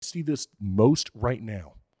see this most right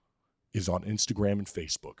now is on Instagram and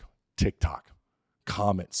Facebook, TikTok,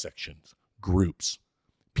 comment sections, groups,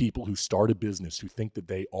 people who start a business who think that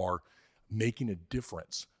they are making a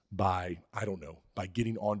difference by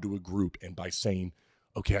getting onto a group and by saying,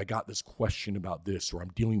 okay, I got this question about this, or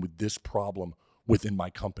I'm dealing with this problem within my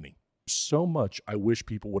company. So much I wish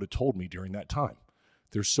people would have told me during that time.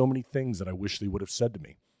 There's so many things that I wish they would have said to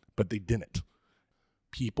me, but they didn't.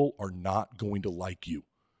 People are not going to like you.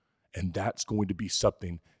 And that's going to be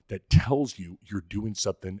something that tells you you're doing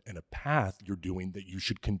something and a path you're doing that you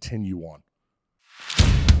should continue on.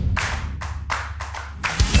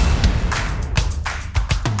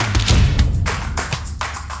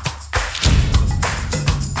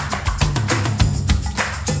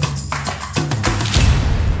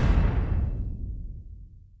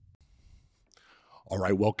 All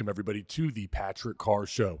right, welcome everybody to the Patrick Carr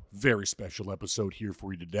Show. Very special episode here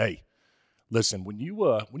for you today. Listen, when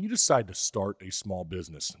you decide to start a small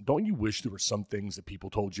business, don't you wish there were some things that people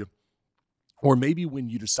told you? Or maybe when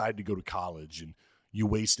you decided to go to college and you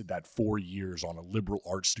wasted that 4 years on a liberal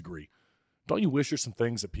arts degree, don't you wish there's some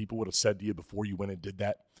things that people would have said to you before you went and did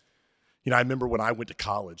that? I remember when I went to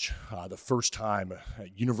college, the first time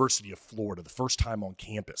at University of Florida, the first time on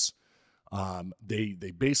campus, they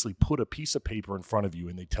basically put a piece of paper in front of you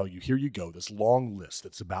and they tell you, here you go, this long list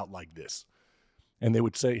that's about like this. And they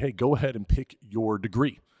would say, hey, go ahead and pick your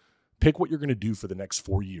degree. Pick what you're going to do for the next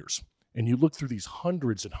 4 years. And you look through these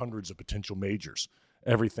hundreds and hundreds of potential majors,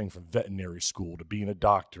 everything from veterinary school to being a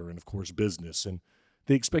doctor and, of course, business. And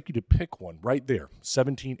they expect you to pick one right there,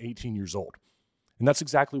 17, 18 years old. And that's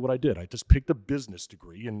exactly what I did. I just picked a business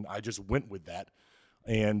degree and I just went with that.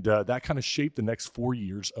 And that kind of shaped the next 4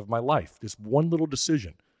 years of my life. This one little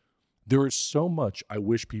decision. There is so much I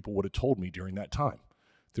wish people would have told me during that time.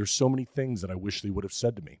 There's so many things that I wish they would have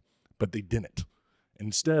said to me, but they didn't.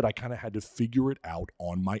 Instead, I kind of had to figure it out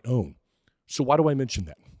on my own. So why do I mention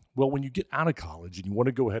that? Well, when you get out of college and you want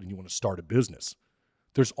to go ahead and you want to start a business,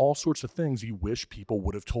 there's all sorts of things you wish people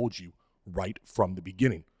would have told you right from the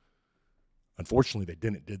beginning. Unfortunately, they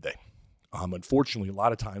didn't, did they? Unfortunately, a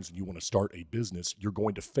lot of times when you want to start a business, you're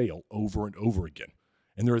going to fail over and over again.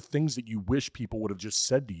 And there are things that you wish people would have just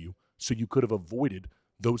said to you so you could have avoided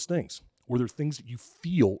those things. Or there are things that you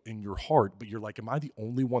feel in your heart, but you're like, am I the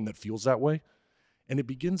only one that feels that way? And it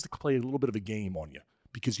begins to play a little bit of a game on you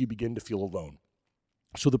because you begin to feel alone.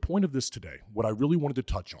 So the point of this today, what I really wanted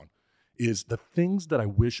to touch on, is the things that I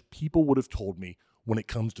wish people would have told me when it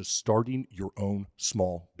comes to starting your own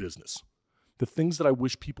small business. The things that I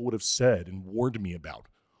wish people would have said and warned me about.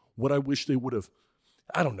 What I wish they would have,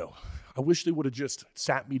 I wish they would have just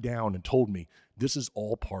sat me down and told me this is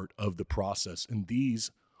all part of the process. And these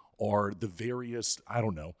are the various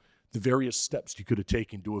steps you could have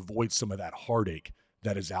taken to avoid some of that heartache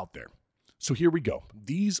that is out there. So here we go.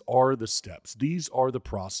 These are the steps. These are the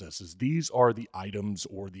processes. These are the items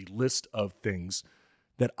or the list of things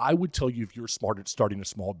that I would tell you if you're smart at starting a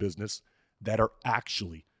small business that are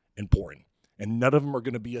actually important. And none of them are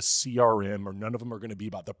going to be a CRM or none of them are going to be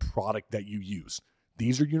about the product that you use.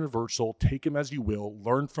 These are universal. Take them as you will.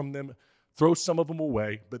 Learn from them. Throw some of them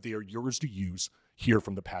away, but they are yours to use here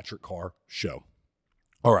from the Patrick Carr Show.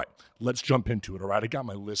 All right, let's jump into it. All right, I got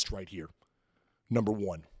my list right here. Number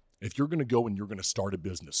one, if you're going to go and you're going to start a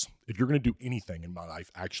business, if you're going to do anything in my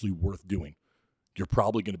life actually worth doing, you're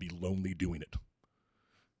probably going to be lonely doing it.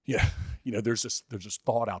 Yeah, there's this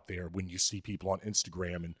thought out there when you see people on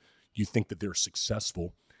Instagram and you think that they're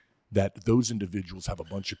successful, that those individuals have a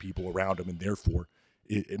bunch of people around them, and therefore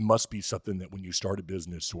it must be something that when you start a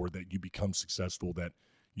business or that you become successful, that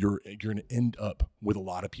you're going to end up with a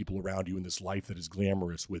lot of people around you in this life that is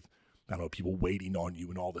glamorous with, people waiting on you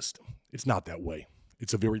and all this stuff. It's not that way.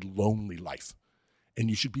 It's a very lonely life, and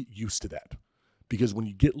you should be used to that because when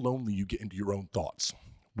you get lonely, you get into your own thoughts.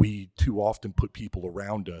 We too often put people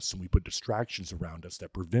around us and we put distractions around us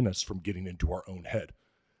that prevent us from getting into our own head,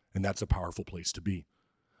 and that's a powerful place to be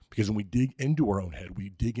because when we dig into our own head, we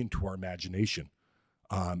dig into our imagination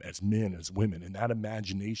as men, as women, and that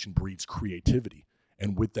imagination breeds creativity.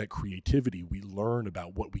 And with that creativity, we learn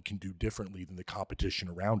about what we can do differently than the competition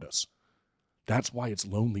around us. That's why it's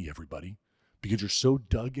lonely, everybody, because you're so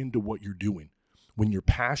dug into what you're doing. When you're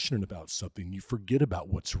passionate about something, you forget about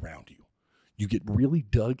what's around you. You get really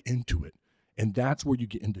dug into it, and that's where you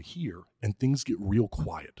get into here, and things get real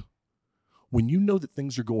quiet. When you know that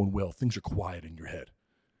things are going well, things are quiet in your head.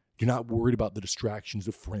 You're not worried about the distractions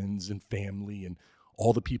of friends and family and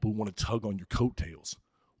all the people who want to tug on your coattails.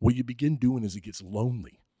 What you begin doing is it gets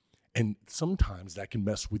lonely. And sometimes that can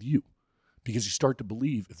mess with you because you start to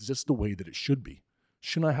believe it's just the way that it should be.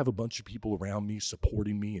 Shouldn't I have a bunch of people around me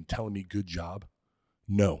supporting me and telling me good job?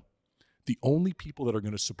 No. The only people that are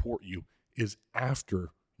going to support you is after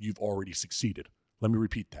you've already succeeded. Let me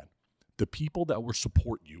repeat that. The people that will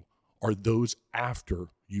support you are those after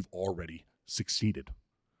you've already succeeded.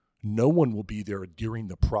 No one will be there during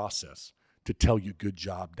the process to tell you good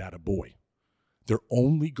job, data boy. They're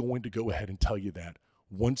only going to go ahead and tell you that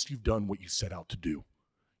once you've done what you set out to do.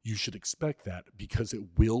 You should expect that because it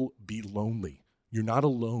will be lonely. You're not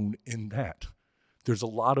alone in that. There's a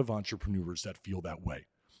lot of entrepreneurs that feel that way.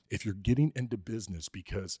 If you're getting into business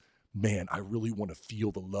because, man, I really want to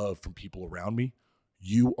feel the love from people around me,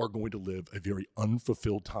 you are going to live a very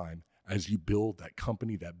unfulfilled time as you build that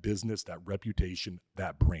company, that business, that reputation,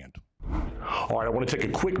 that brand. All right, I want to take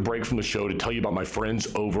a quick break from the show to tell you about my friends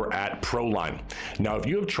over at Proline. Now, if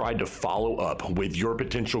you have tried to follow up with your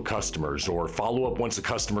potential customers or follow up once a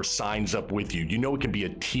customer signs up with you, you know it can be a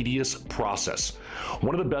tedious process.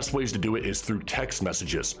 One of the best ways to do it is through text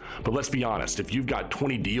messages. But let's be honest, if you've got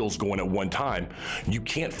 20 deals going at one time, you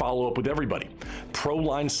can't follow up with everybody.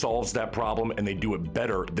 Proline solves that problem and they do it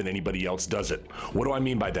better than anybody else does it. What do I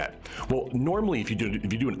mean by that? Well, normally if you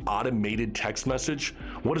do an automated text message,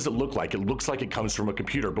 what does it look like? It looks like it comes from a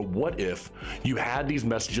computer, but what if you had these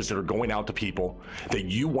messages that are going out to people that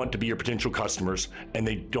you want to be your potential customers and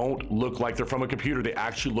they don't look like they're from a computer, they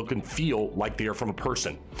actually look and feel like they are from a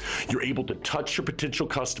person. You're able to touch your potential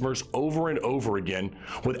customers over and over again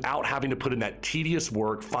without having to put in that tedious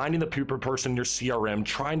work, finding the person in your CRM,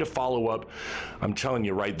 trying to follow up. I'm telling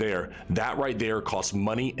you that right there costs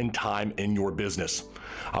money and time in your business.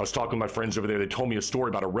 I was talking to my friends over there. They told me a story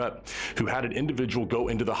about a rep who had an individual go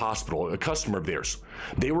into the hospital, a customer of theirs.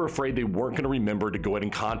 They were afraid they weren't going to remember to go ahead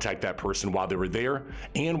and contact that person while they were there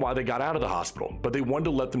and while they got out of the hospital, but they wanted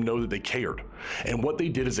to let them know that they cared. And what they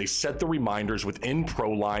did is they set the reminders within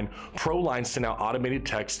Proline. Proline sent out automated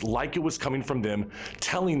text like it was coming from them,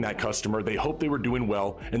 telling that customer they hoped they were doing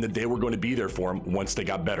well and that they were going to be there for them once they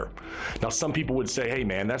got better. Now, some people would say, hey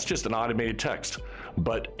man, that's just an automated text.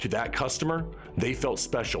 But to that customer, they felt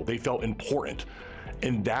special. They felt important.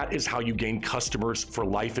 And that is how you gain customers for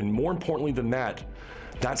life. And more importantly than that,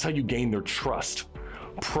 that's how you gain their trust.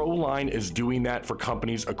 Proline is doing that for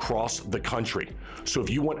companies across the country. So if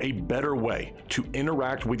you want a better way to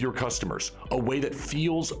interact with your customers, a way that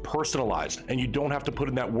feels personalized and you don't have to put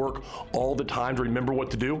in that work all the time to remember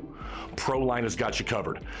what to do, Proline has got you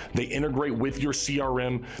covered. They integrate with your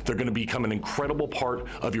CRM. They're going to become an incredible part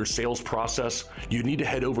of your sales process. You need to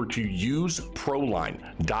head over to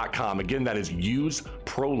useproline.com. Again, that is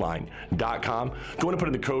useproline.com. Go and put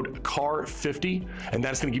in the code CAR50, and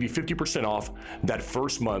that's going to give you 50% off that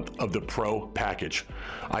first month of the Pro package.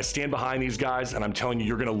 I stand behind these guys, and I'm telling you,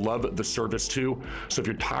 you're going to love the service too. So if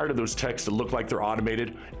you're tired of those texts that look like they're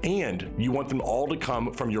automated, and you want them all to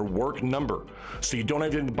come from your work number, so you don't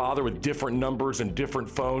have to bother with different numbers and different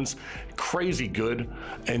phones, crazy good,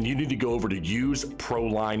 and you need to go over to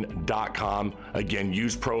useproline.com. Again,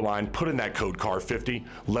 use Proline, put in that code CAR50,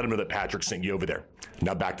 let them know that Patrick sent you over there.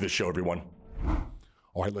 Now back to the show, everyone.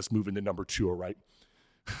 All right, let's move into number 2, all right?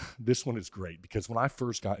 This one is great because when I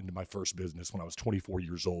first got into my first business when I was 24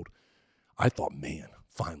 years old, I thought, man,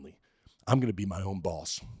 finally, I'm going to be my own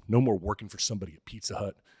boss. No more working for somebody at Pizza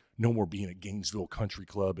Hut. No more being at Gainesville Country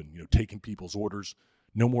Club and taking people's orders.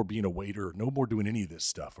 No more being a waiter. No more doing any of this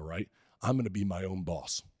stuff, all right? I'm going to be my own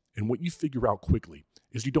boss. And what you figure out quickly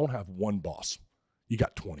is you don't have one boss. You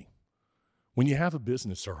got 20. When you have a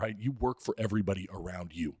business, all right, you work for everybody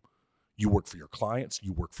around you. You work for your clients,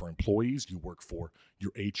 you work for employees, you work for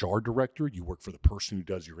your HR director, you work for the person who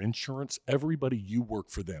does your insurance. Everybody, you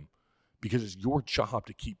work for them because it's your job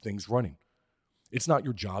to keep things running. It's not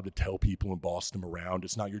your job to tell people and boss them around.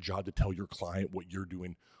 It's not your job to tell your client what you're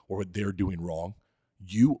doing or what they're doing wrong.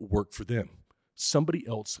 You work for them. Somebody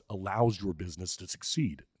else allows your business to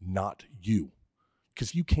succeed, not you,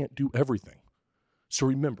 because you can't do everything. So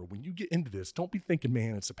remember, when you get into this, don't be thinking,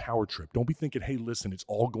 man, it's a power trip. Don't be thinking, hey, listen, it's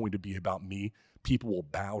all going to be about me. People will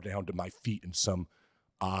bow down to my feet in some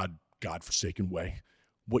odd, godforsaken way.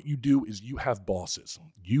 What you do is you have bosses.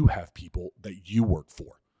 You have people that you work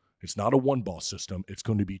for. It's not a one boss system. It's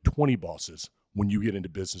going to be 20 bosses when you get into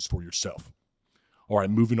business for yourself. All right,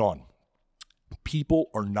 moving on. People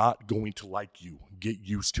are not going to like you. Get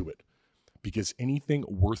used to it because anything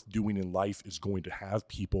worth doing in life is going to have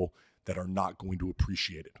people that are not going to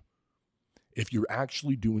appreciate it. If you're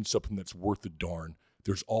actually doing something that's worth a darn,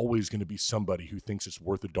 there's always going to be somebody who thinks it's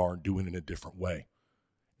worth a darn doing it in a different way.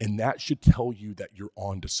 And that should tell you that you're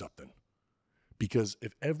on to something. Because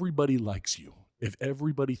if everybody likes you, if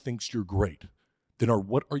everybody thinks you're great, then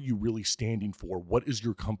what are you really standing for? What is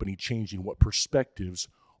your company changing? What perspectives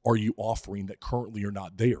are you offering that currently are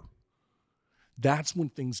not there? That's when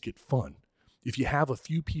things get fun. If you have a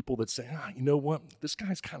few people that say, you know what, this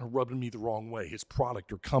guy's kind of rubbing me the wrong way, his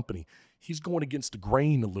product or company, he's going against the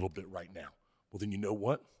grain a little bit right now. Well, then you know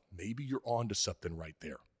what? Maybe you're onto something right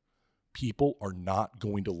there. People are not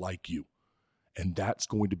going to like you. And that's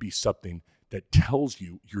going to be something that tells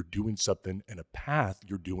you you're doing something and a path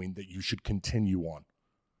you're doing that you should continue on.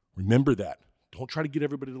 Remember that. Don't try to get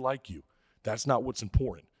everybody to like you. That's not what's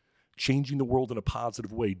important. Changing the world in a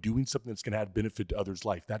positive way, doing something that's going to add benefit to others'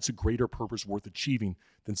 life, that's a greater purpose worth achieving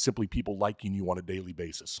than simply people liking you on a daily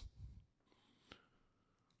basis.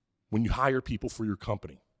 When you hire people for your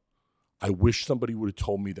company, I wish somebody would have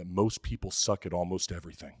told me that most people suck at almost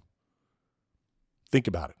everything. Think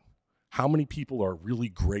about it. How many people are really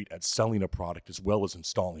great at selling a product as well as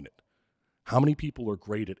installing it? How many people are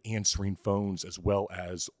great at answering phones as well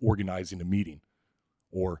as organizing a meeting?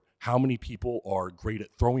 Or how many people are great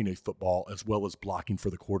at throwing a football as well as blocking for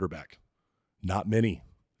the quarterback? Not many.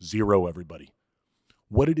 Zero, everybody.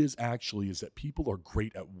 What it is actually is that people are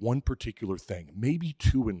great at one particular thing, maybe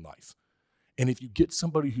two in life. And if you get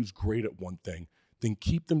somebody who's great at one thing, then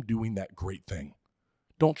keep them doing that great thing.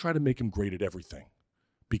 Don't try to make them great at everything,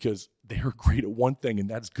 because they're great at one thing and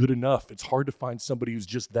that's good enough. It's hard to find somebody who's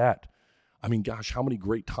just that. I mean, gosh, how many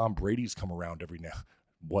great Tom Brady's come around every now?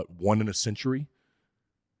 What, one in a century?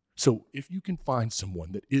 So if you can find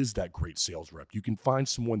someone that is that great sales rep, you can find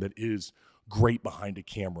someone that is great behind a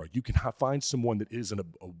camera, you can find someone that is a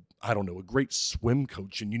great swim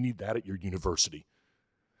coach, and you need that at your university,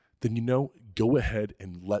 then, go ahead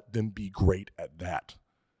and let them be great at that.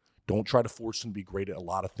 Don't try to force them to be great at a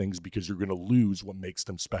lot of things, because you're going to lose what makes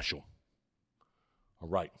them special. All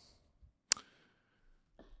right.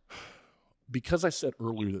 Because I said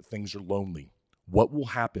earlier that things are lonely, what will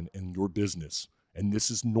happen in your business, and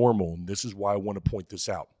this is normal, and this is why I want to point this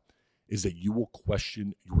out, is that you will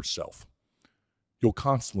question yourself. You'll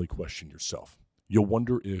constantly question yourself. You'll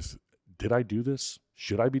wonder did I do this?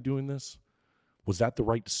 Should I be doing this? Was that the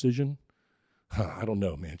right decision? I don't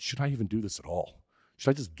know, man. Should I even do this at all? Should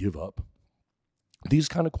I just give up? These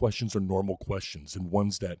kind of questions are normal questions, and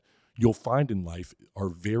ones that you'll find in life are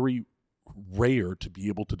very rare to be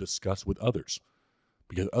able to discuss with others,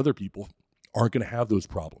 because other people aren't going to have those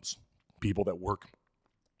problems. People that work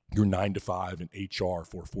your 9 to 5 in HR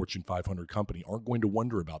for a Fortune 500 company aren't going to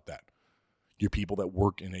wonder about that. Your people that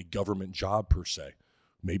work in a government job per se,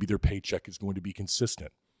 maybe their paycheck is going to be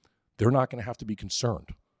consistent. They're not going to have to be concerned.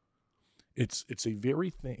 It's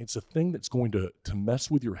a thing that's going to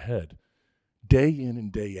mess with your head day in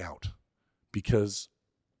and day out, because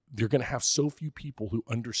you're going to have so few people who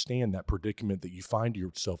understand that predicament that you find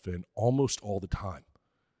yourself in almost all the time.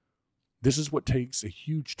 This is what takes a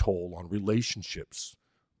huge toll on relationships,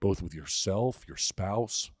 both with yourself, your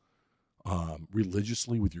spouse,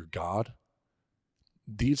 religiously with your God.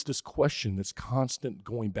 This question, this constant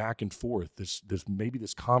going back and forth,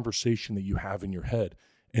 this conversation that you have in your head.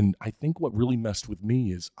 And I think what really messed with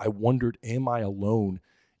me is I wondered, am I alone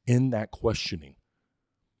in that questioning?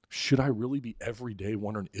 Should I really be every day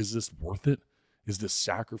wondering, is this worth it? Is this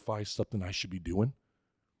sacrifice something I should be doing?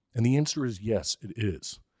 And the answer is yes, it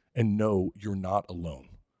is. And no, you're not alone.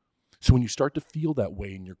 So when you start to feel that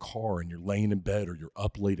way in your car and you're laying in bed or you're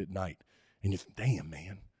up late at night and you think, damn,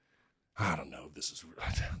 man, I don't know, this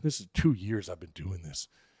is 2 years I've been doing this.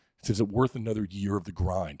 Is it worth another year of the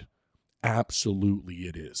grind? Absolutely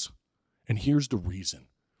it is. And here's the reason.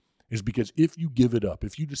 Is because if you give it up,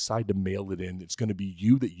 if you decide to mail it in, it's going to be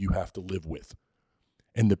you that you have to live with.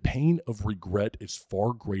 And the pain of regret is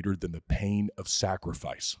far greater than the pain of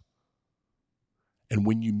sacrifice. And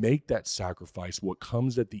when you make that sacrifice, what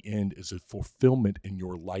comes at the end is a fulfillment in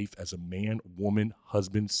your life as a man, woman,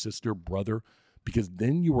 husband, sister, brother, because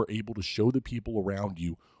then you are able to show the people around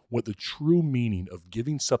you what the true meaning of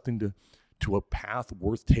giving something to a path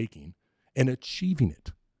worth taking and achieving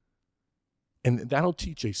it. And that'll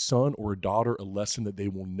teach a son or a daughter a lesson that they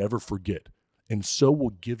will never forget. And so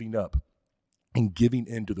will giving up and giving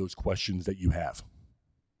in to those questions that you have.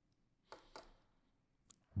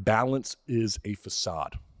 Balance is a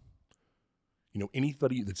facade.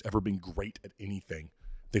 Anybody that's ever been great at anything,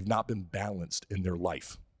 they've not been balanced in their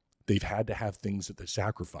life. They've had to have things that they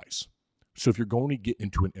sacrifice. So if you're going to get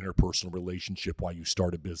into an interpersonal relationship while you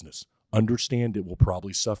start a business, understand it will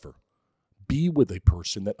probably suffer. Be with a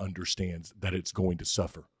person that understands that it's going to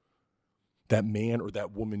suffer. That man or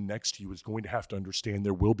that woman next to you is going to have to understand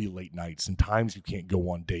there will be late nights and times you can't go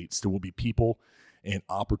on dates. There will be people and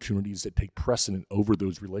opportunities that take precedent over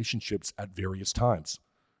those relationships at various times.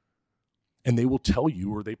 And they will tell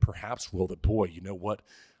you, or they perhaps will, that, boy, you know what?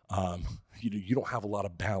 You don't have a lot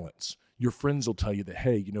of balance. Your friends will tell you that,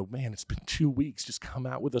 hey, man, it's been 2 weeks. Just come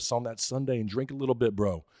out with us on that Sunday and drink a little bit,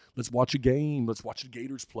 bro. Let's watch a game. Let's watch the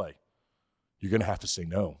Gators play. You're going to have to say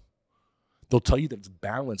no. They'll tell you that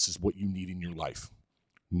balance is what you need in your life.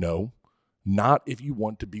 No, not if you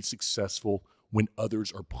want to be successful when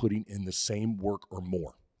others are putting in the same work or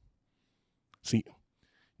more. See,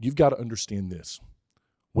 you've got to understand this.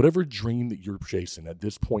 Whatever dream that you're chasing at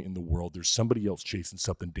this point in the world, there's somebody else chasing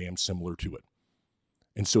something damn similar to it.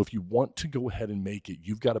 And so if you want to go ahead and make it,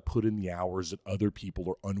 you've got to put in the hours that other people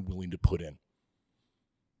are unwilling to put in.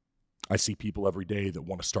 I see people every day that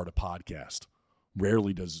want to start a podcast.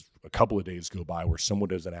 Rarely does a couple of days go by where someone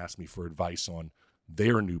doesn't ask me for advice on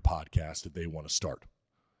their new podcast that they want to start.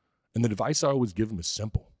 And the advice I always give them is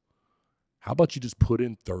simple. How about you just put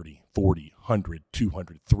in 30, 40, 100,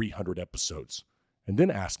 200, 300 episodes, and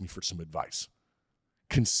then ask me for some advice?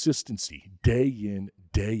 Consistency, day in,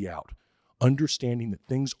 day out. Understanding that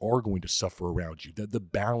things are going to suffer around you, that the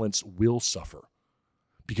balance will suffer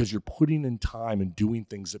because you're putting in time and doing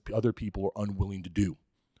things that other people are unwilling to do.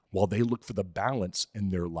 While they look for the balance in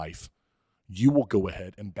their life, you will go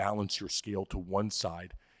ahead and balance your scale to one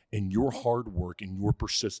side, and your hard work and your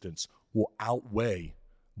persistence will outweigh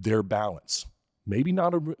their balance. Maybe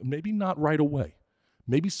not right away.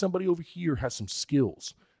 Maybe somebody over here has some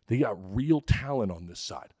skills. They got real talent on this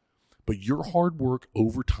side. But your hard work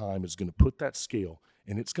over time is going to put that scale,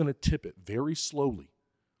 and it's going to tip it very slowly.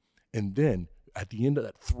 And then at the end of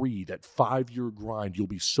that 5-year grind, you'll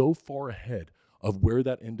be so far ahead of where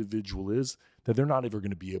that individual is that they're not ever going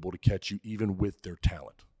to be able to catch you even with their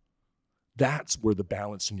talent. That's where the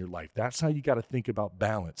balance in your life. That's how you got to think about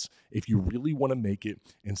balance if you really want to make it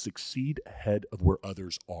and succeed ahead of where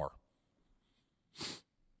others are.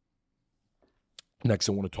 Next,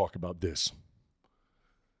 I want to talk about this.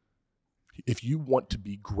 If you want to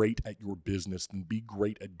be great at your business, then be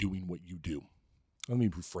great at doing what you do. Let me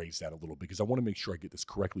rephrase that a little bit because I want to make sure I get this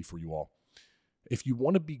correctly for you all. If you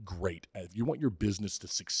want to be great, if you want your business to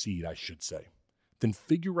succeed, I should say, then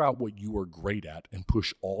figure out what you are great at and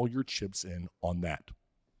push all your chips in on that.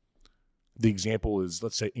 The example is,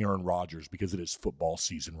 let's say, Aaron Rodgers, because it is football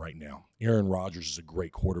season right now. Aaron Rodgers is a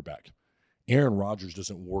great quarterback. Aaron Rodgers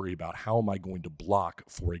doesn't worry about how am I going to block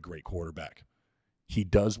for a great quarterback. He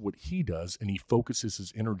does what he does, and he focuses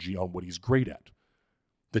his energy on what he's great at.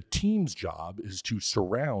 The team's job is to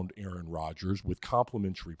surround Aaron Rodgers with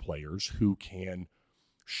complementary players who can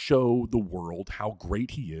show the world how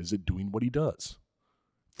great he is at doing what he does.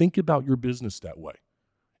 Think about your business that way.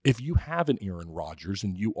 If you have an Aaron Rodgers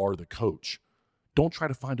and you are the coach, don't try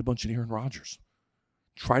to find a bunch of Aaron Rodgers.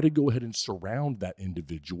 Try to go ahead and surround that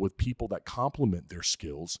individual with people that complement their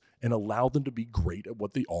skills and allow them to be great at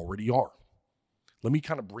what they already are. Let me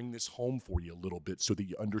kind of bring this home for you a little bit so that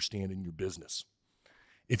you understand in your business.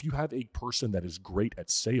 If you have a person that is great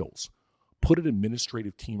at sales, put an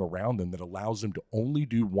administrative team around them that allows them to only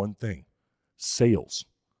do one thing: sales.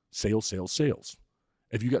 Sales, sales, sales.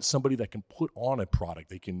 If you got somebody that can put on a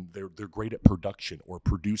product, they're great at production or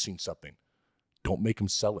producing something, don't make them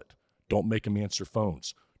sell it. Don't make them answer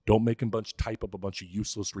phones. Don't make them type up a bunch of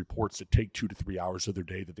useless reports that take 2 to 3 hours of their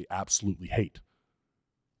day that they absolutely hate.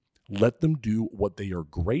 Let them do what they are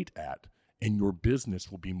great at, and your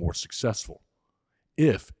business will be more successful.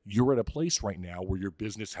 If you're at a place right now where your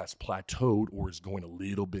business has plateaued or is going a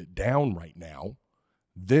little bit down right now,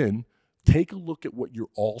 then take a look at what your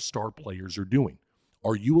all-star players are doing.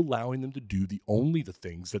 Are you allowing them to do only the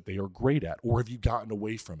things that they are great at, or have you gotten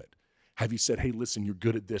away from it? Have you said, hey, listen, you're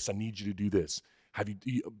good at this. I need you to do this.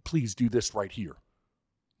 Please do this right here?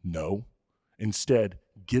 No. Instead,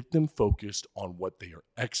 get them focused on what they are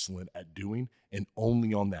excellent at doing and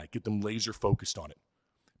only on that. Get them laser focused on it.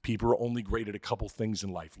 People are only great at a couple things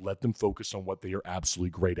in life. Let them focus on what they are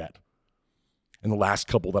absolutely great at. And the last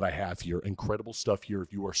couple that I have here, incredible stuff here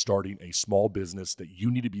if you are starting a small business that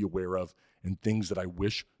you need to be aware of and things that I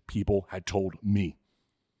wish people had told me.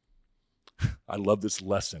 I love this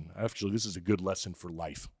lesson. Actually, this is a good lesson for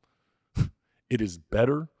life. It is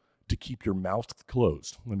better to keep your mouth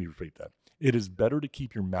closed. Let me repeat that. It is better to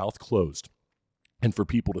keep your mouth closed and for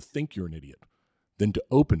people to think you're an idiot than to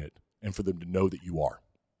open it and for them to know that you are.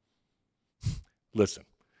 Listen,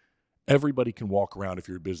 everybody can walk around if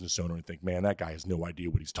you're a business owner and think, man, that guy has no idea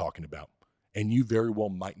what he's talking about. And you very well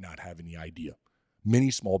might not have any idea.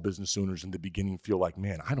 Many small business owners in the beginning feel like,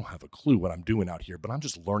 man, I don't have a clue what I'm doing out here, but I'm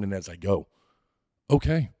just learning as I go.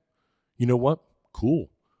 Okay. You know what? Cool.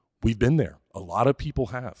 We've been there. A lot of people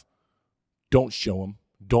have. Don't show them.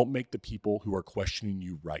 Don't make the people who are questioning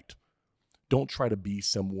you right. Don't try to be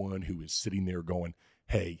someone who is sitting there going,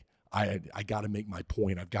 hey, I got to make my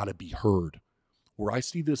point. I've got to be heard. Where I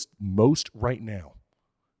see this most right now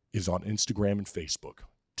is on Instagram and Facebook,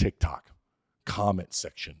 TikTok, comment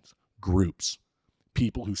sections, groups,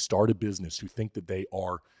 people who start a business who think that they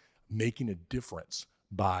are making a difference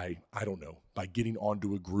by getting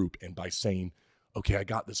onto a group and by saying, okay, I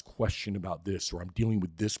got this question about this, or I'm dealing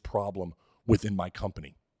with this problem within my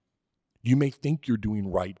company. You may think you're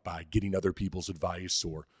doing right by getting other people's advice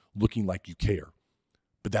or looking like you care,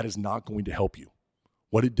 but that is not going to help you.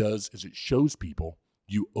 What it does is it shows people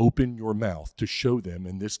you open your mouth to show them,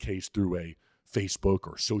 in this case through a Facebook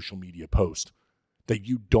or social media post, that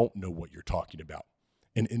you don't know what you're talking about.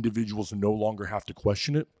 And individuals no longer have to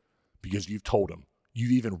question it because you've told them,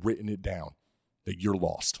 you've even written it down, that you're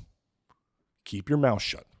lost. Keep your mouth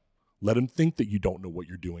shut. Let them think that you don't know what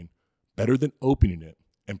you're doing, better than opening it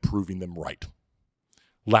and proving them right.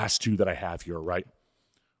 Last two that I have here, right?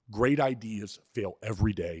 Great ideas fail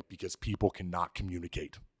every day because people cannot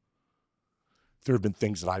communicate. There have been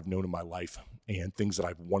things that I've known in my life and things that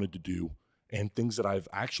I've wanted to do and things that I've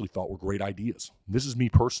actually thought were great ideas. This is me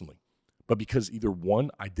personally. But because either one,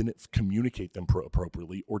 I didn't communicate them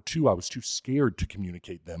appropriately, or two, I was too scared to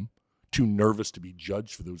communicate them, too nervous to be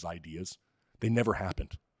judged for those ideas, they never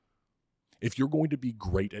happened. If you're going to be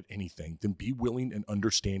great at anything, then be willing and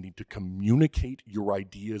understanding to communicate your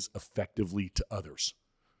ideas effectively to others.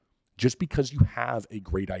 Just because you have a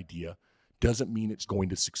great idea doesn't mean it's going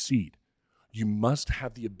to succeed. You must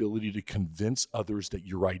have the ability to convince others that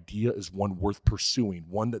your idea is one worth pursuing,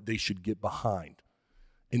 one that they should get behind.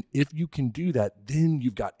 And if you can do that, then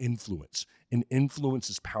you've got influence, and influence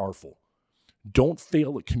is powerful. Don't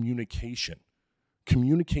fail at communication.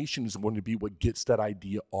 Communication is going to be what gets that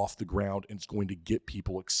idea off the ground, and it's going to get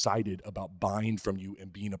people excited about buying from you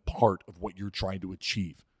and being a part of what you're trying to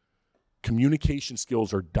achieve. Communication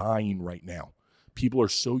skills are dying right now. People are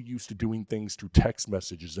so used to doing things through text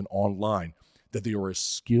messages and online that they are a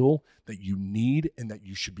skill that you need and that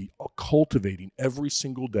you should be cultivating every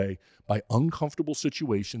single day by uncomfortable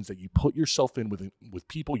situations that you put yourself in with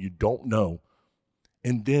people you don't know,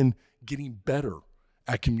 and then getting better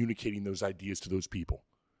at communicating those ideas to those people.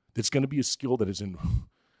 That's going to be a skill that is going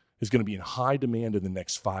to be in high demand in the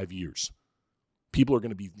next 5 years. People are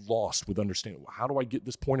going to be lost with understanding, how do I get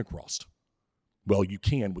this point across? Well, you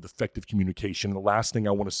can with effective communication. And the last thing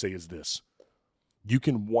I want to say is this. You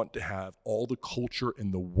can want to have all the culture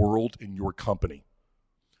in the world in your company,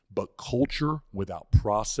 but culture without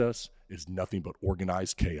process is nothing but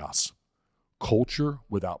organized chaos. Culture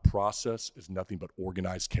without process is nothing but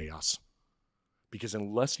organized chaos. Because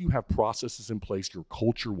unless you have processes in place, your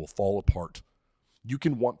culture will fall apart. You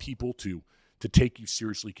can want people to take you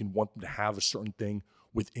seriously. You can want them to have a certain thing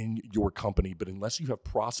within your company, but unless you have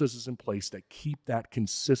processes in place that keep that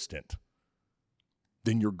consistent,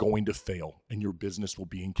 then you're going to fail and your business will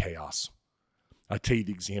be in chaos. I tell you,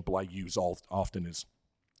 the example I use often is,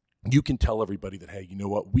 you can tell everybody that, hey, you know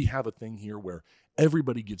what? We have a thing here where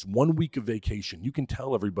everybody gets 1 week of vacation. You can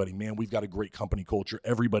tell everybody, man, we've got a great company culture.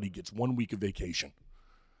 Everybody gets 1 week of vacation.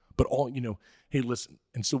 But hey, listen.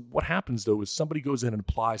 And so what happens, though, is somebody goes in and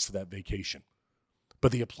applies for that vacation,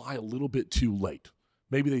 but they apply a little bit too late.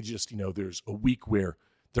 Maybe they just, there's a week where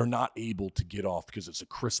they're not able to get off because it's a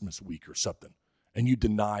Christmas week or something, and you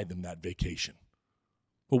deny them that vacation.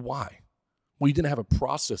 Well, why? Well, you didn't have a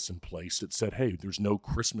process in place that said, hey, there's no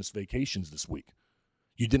Christmas vacations this week.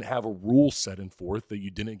 You didn't have a rule set in forth that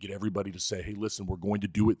you didn't get everybody to say, hey, listen, we're going to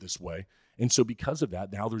do it this way. And so because of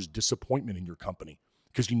that, now there's disappointment in your company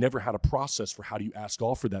because you never had a process for how do you ask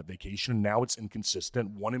off for that vacation. And now it's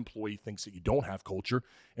inconsistent. One employee thinks that you don't have culture,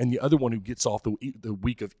 and the other one who gets off the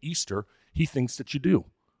week of Easter, he thinks that you do.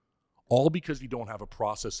 All because you don't have a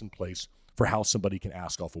process in place for how somebody can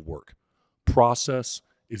ask off of work. Process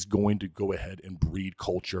is going to go ahead and breed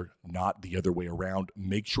culture, not the other way around.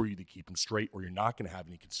 Make sure you keep them straight or you're not going to have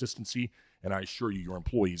any consistency. And I assure you, your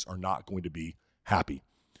employees are not going to be happy.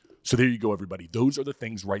 So there you go, everybody. Those are the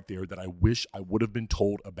things right there that I wish I would have been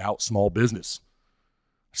told about small business.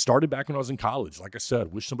 Started back when I was in college. Like I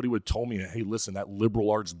said, wish somebody would have told me, hey, listen, that liberal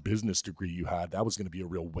arts business degree you had, that was going to be a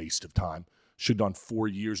real waste of time. Should have done 4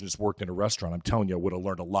 years and just worked in a restaurant. I'm telling you, I would have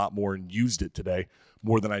learned a lot more and used it today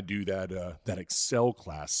more than I do that Excel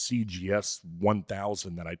class, CGS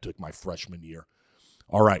 1000 that I took my freshman year.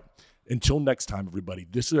 All right. Until next time, everybody,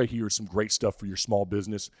 this is right here some great stuff for your small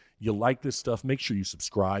business. You like this stuff, make sure you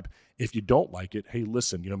subscribe. If you don't like it, hey,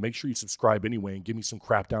 listen, make sure you subscribe anyway and give me some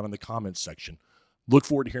crap down in the comments section. Look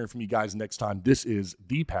forward to hearing from you guys next time. This is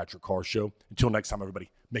The Patrick Carr Show. Until next time,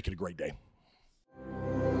 everybody, make it a great day.